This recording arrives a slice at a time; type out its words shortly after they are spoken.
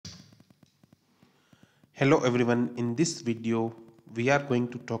Hello everyone, in this video we are going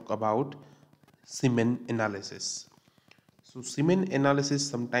to talk about semen analysis. So semen analysis,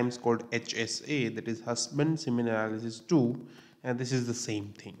 sometimes called HSA, that is husband semen analysis 2, and this is the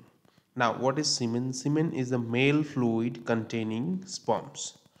same thing. Now what is semen? Semen is a male fluid containing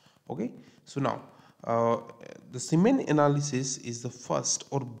sperms. Okay, so now the semen analysis is the first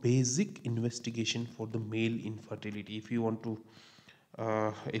or basic investigation for the male infertility. If you want to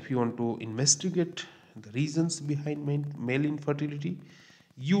investigate the reasons behind male infertility,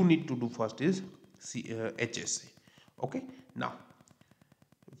 you need to do first is HSA. Okay, now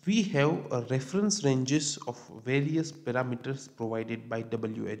we have a reference ranges of various parameters provided by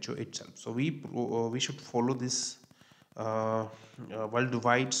WHO itself. So we should follow this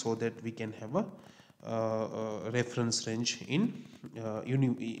worldwide so that we can have a reference range in a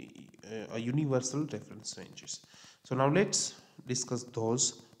universal reference ranges. So now let's discuss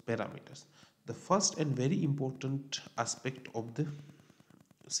those parameters. The first and very important aspect of the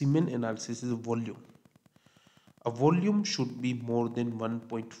semen analysis is volume. A volume should be more than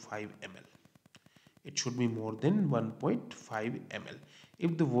 1.5 ml. It should be more than 1.5 ml.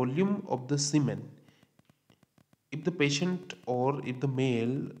 If the volume of the semen, if the patient or if the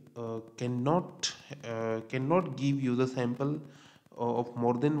male cannot give you the sample of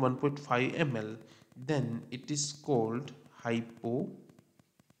more than 1.5 ml, then it is called hypospermia.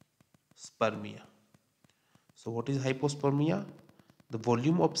 So what is hypospermia? The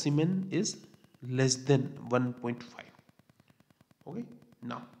volume of semen is less than 1.5. Okay,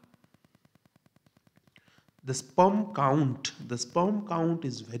 now the sperm count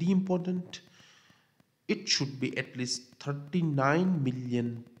is very important. It should be at least 39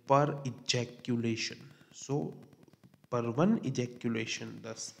 million per ejaculation. So per one ejaculation,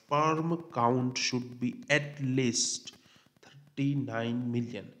 the sperm count should be at least 39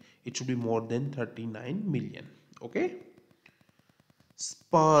 million. It should be more than 39 million. Okay,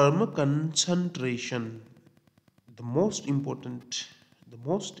 sperm concentration, the most important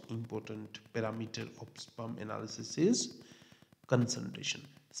parameter of sperm analysis is concentration.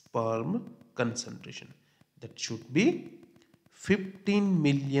 Sperm concentration, that should be 15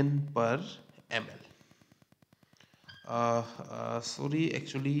 million per ml.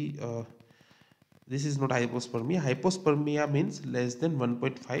 This is not hypospermia. Hypospermia means less than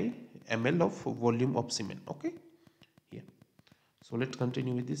 1.5 ml of volume of semen. Okay, here. So let's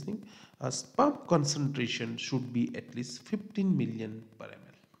continue with this thing. Sperm concentration should be at least 15 million per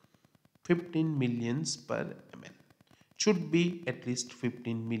ml. 15 millions per ml. Should be at least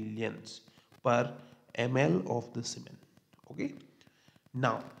 15 millions per ml of the semen. Okay.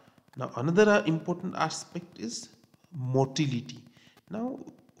 Now another important aspect is motility. Now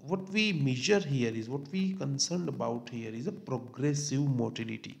what we measure here is, what we concerned about here is a progressive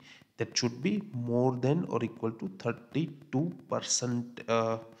motility that should be more than or equal to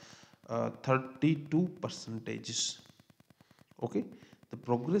 32%. 32 percentages. Okay, the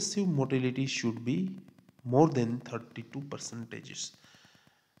progressive motility should be more than 32 percentages.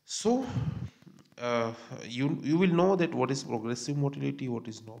 So you will know that what is progressive motility, what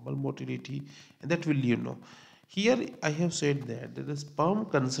is normal motility, and that will Here I have said that the sperm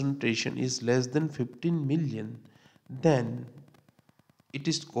concentration is less than 15 million, then it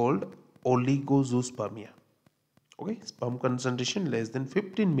is called oligospermia. Okay, sperm concentration less than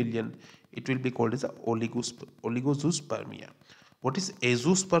 15 million, it will be called as a oligospermia. What is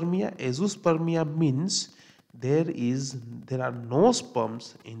azuspermia? Azuspermia means there are no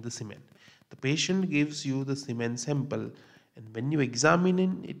sperms in the semen. The patient gives you the semen sample, and when you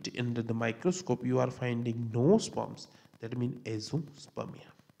examine it under the microscope, you are finding no sperms. That means azuspermia.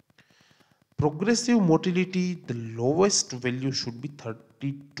 Progressive motility, the lowest value should be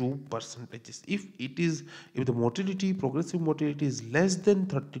 32 percentages. If the progressive motility is less than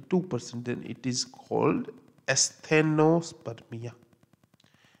 32%, then it is called asthenospermia.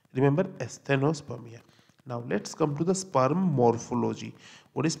 Remember, asthenospermia. Now let's come to the sperm morphology.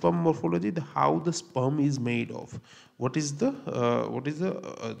 What is sperm morphology? How the sperm is made of. What is the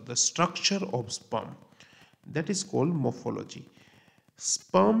structure of sperm? That is called morphology.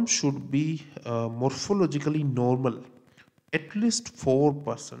 Sperm should be morphologically normal, at least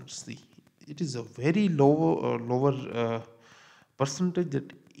 4%. See, it is a very lower percentage,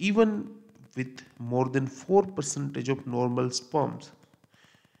 that even with more than 4% of normal sperms,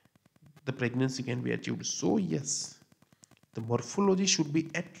 the pregnancy can be achieved. So yes, the morphology should be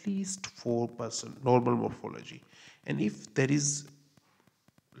at least 4% normal morphology, and if there is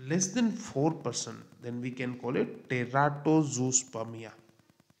less than 4%, then we can call it teratozospermia.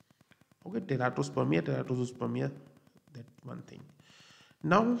 Okay, teratospermia, that one thing.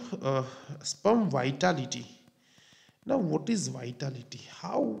 Now, sperm vitality. Now, what is vitality?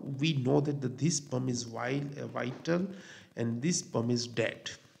 How we know that this sperm is vital and this sperm is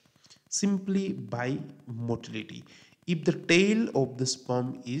dead? Simply by motility. If the tail of the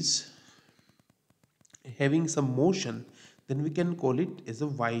sperm is having some motion, then we can call it as a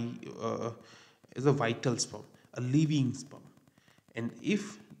vital sperm, a living sperm. And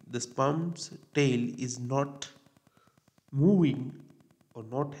if the sperm's tail is not moving or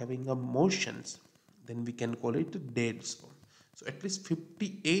not having a motions, then we can call it a dead sperm. So at least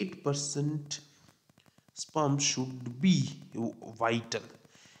 58% sperm should be vital,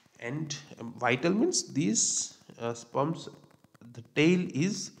 and vital means these sperms, the tail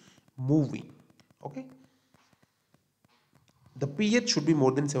is moving. Okay, the pH should be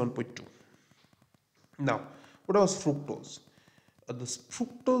more than 7.2. Now, what was fructose? The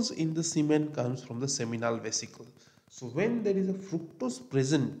fructose in the semen comes from the seminal vesicle. So when there is a fructose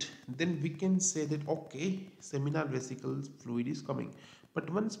present, then we can say that okay, seminal vesicle fluid is coming. But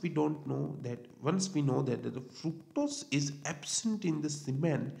once we know that the fructose is absent in the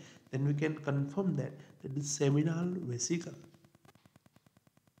semen, then we can confirm that the seminal vesicle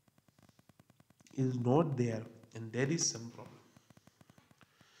is not there and there is some problem.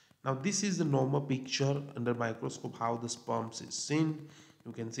 Now this is the normal picture under microscope how the sperms is seen.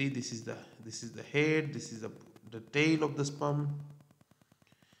 You can see this is the head, this is the tail of the sperm.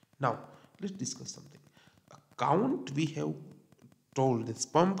 Now let's discuss something. A count we have told the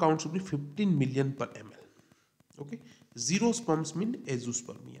sperm count should be 15 million per ml. Okay, zero sperms mean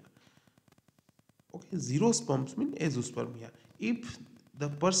azuspermia. Okay, zero sperms mean azuspermia. If the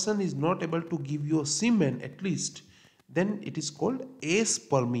person is not able to give you a semen at least, then it is called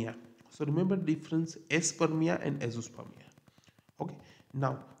aspermia. So remember difference aspermia and azuspermia. Okay,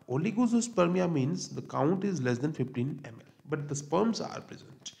 now oligospermia means the count is less than 15 ml, but the sperms are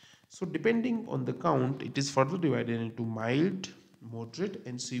present. So depending on the count, it is further divided into mild, moderate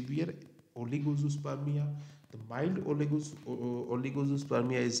and severe oligospermia. The mild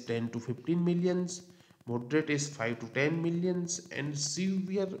oligospermia is 10 to 15 millions, moderate is 5 to 10 millions, and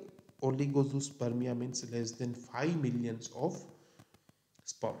severe oligospermia means less than 5 millions of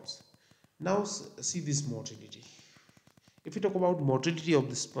sperms. Now see this motility. If we talk about motility of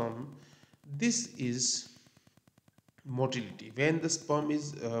the sperm, this is motility when the sperm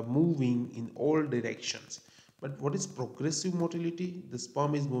is moving in all directions. But what is progressive motility? The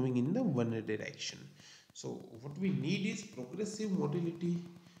sperm is moving in the one direction. So what we need is progressive motility.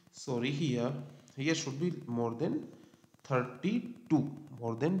 Sorry, here should be more than 32,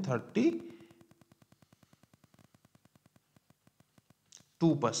 more than 32%.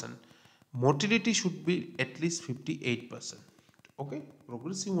 Motility should be at least 58%. Okay,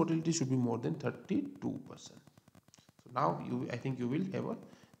 progressive motility should be more than 32%. So now I think you will have a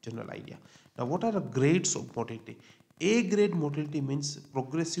general idea. Now what are the grades of motility? A grade motility means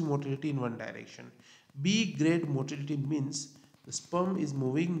progressive motility in one direction. B grade motility means the sperm is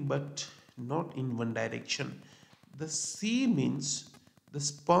moving but not in one direction. The C means the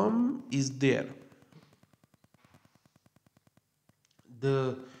sperm is there,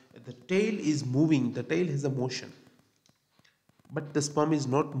 the tail is moving, the tail has a motion, but the sperm is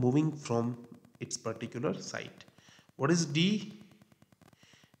not moving from its particular site. What is D?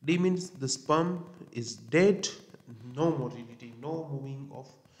 D means the sperm is dead, no motility, no moving of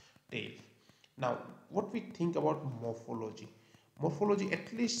tail. Now, what we think about morphology? Morphology,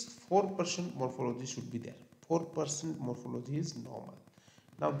 at least 4% morphology should be there. 4% morphology is normal.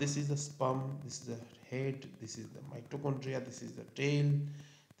 Now, this is the sperm, this is the head, this is the mitochondria, this is the tail,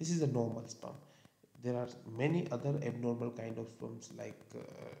 this is the normal sperm. There are many other abnormal kind of sperms like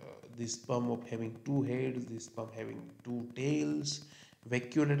this sperm of having two heads, this sperm having two tails,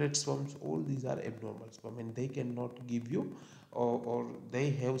 vacuolated sperms. All these are abnormal sperm and they cannot give you or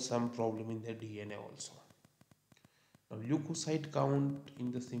they have some problem in their DNA also. Now leukocyte count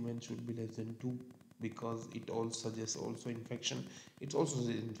in the semen should be less than 2 because it also suggests also infection. It also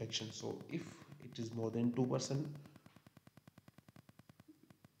suggests infection. So if it is more than 2%,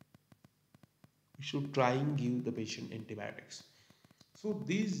 we should try and give the patient antibiotics. So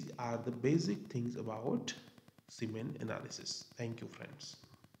these are the basic things about semen analysis. Thank you, friends.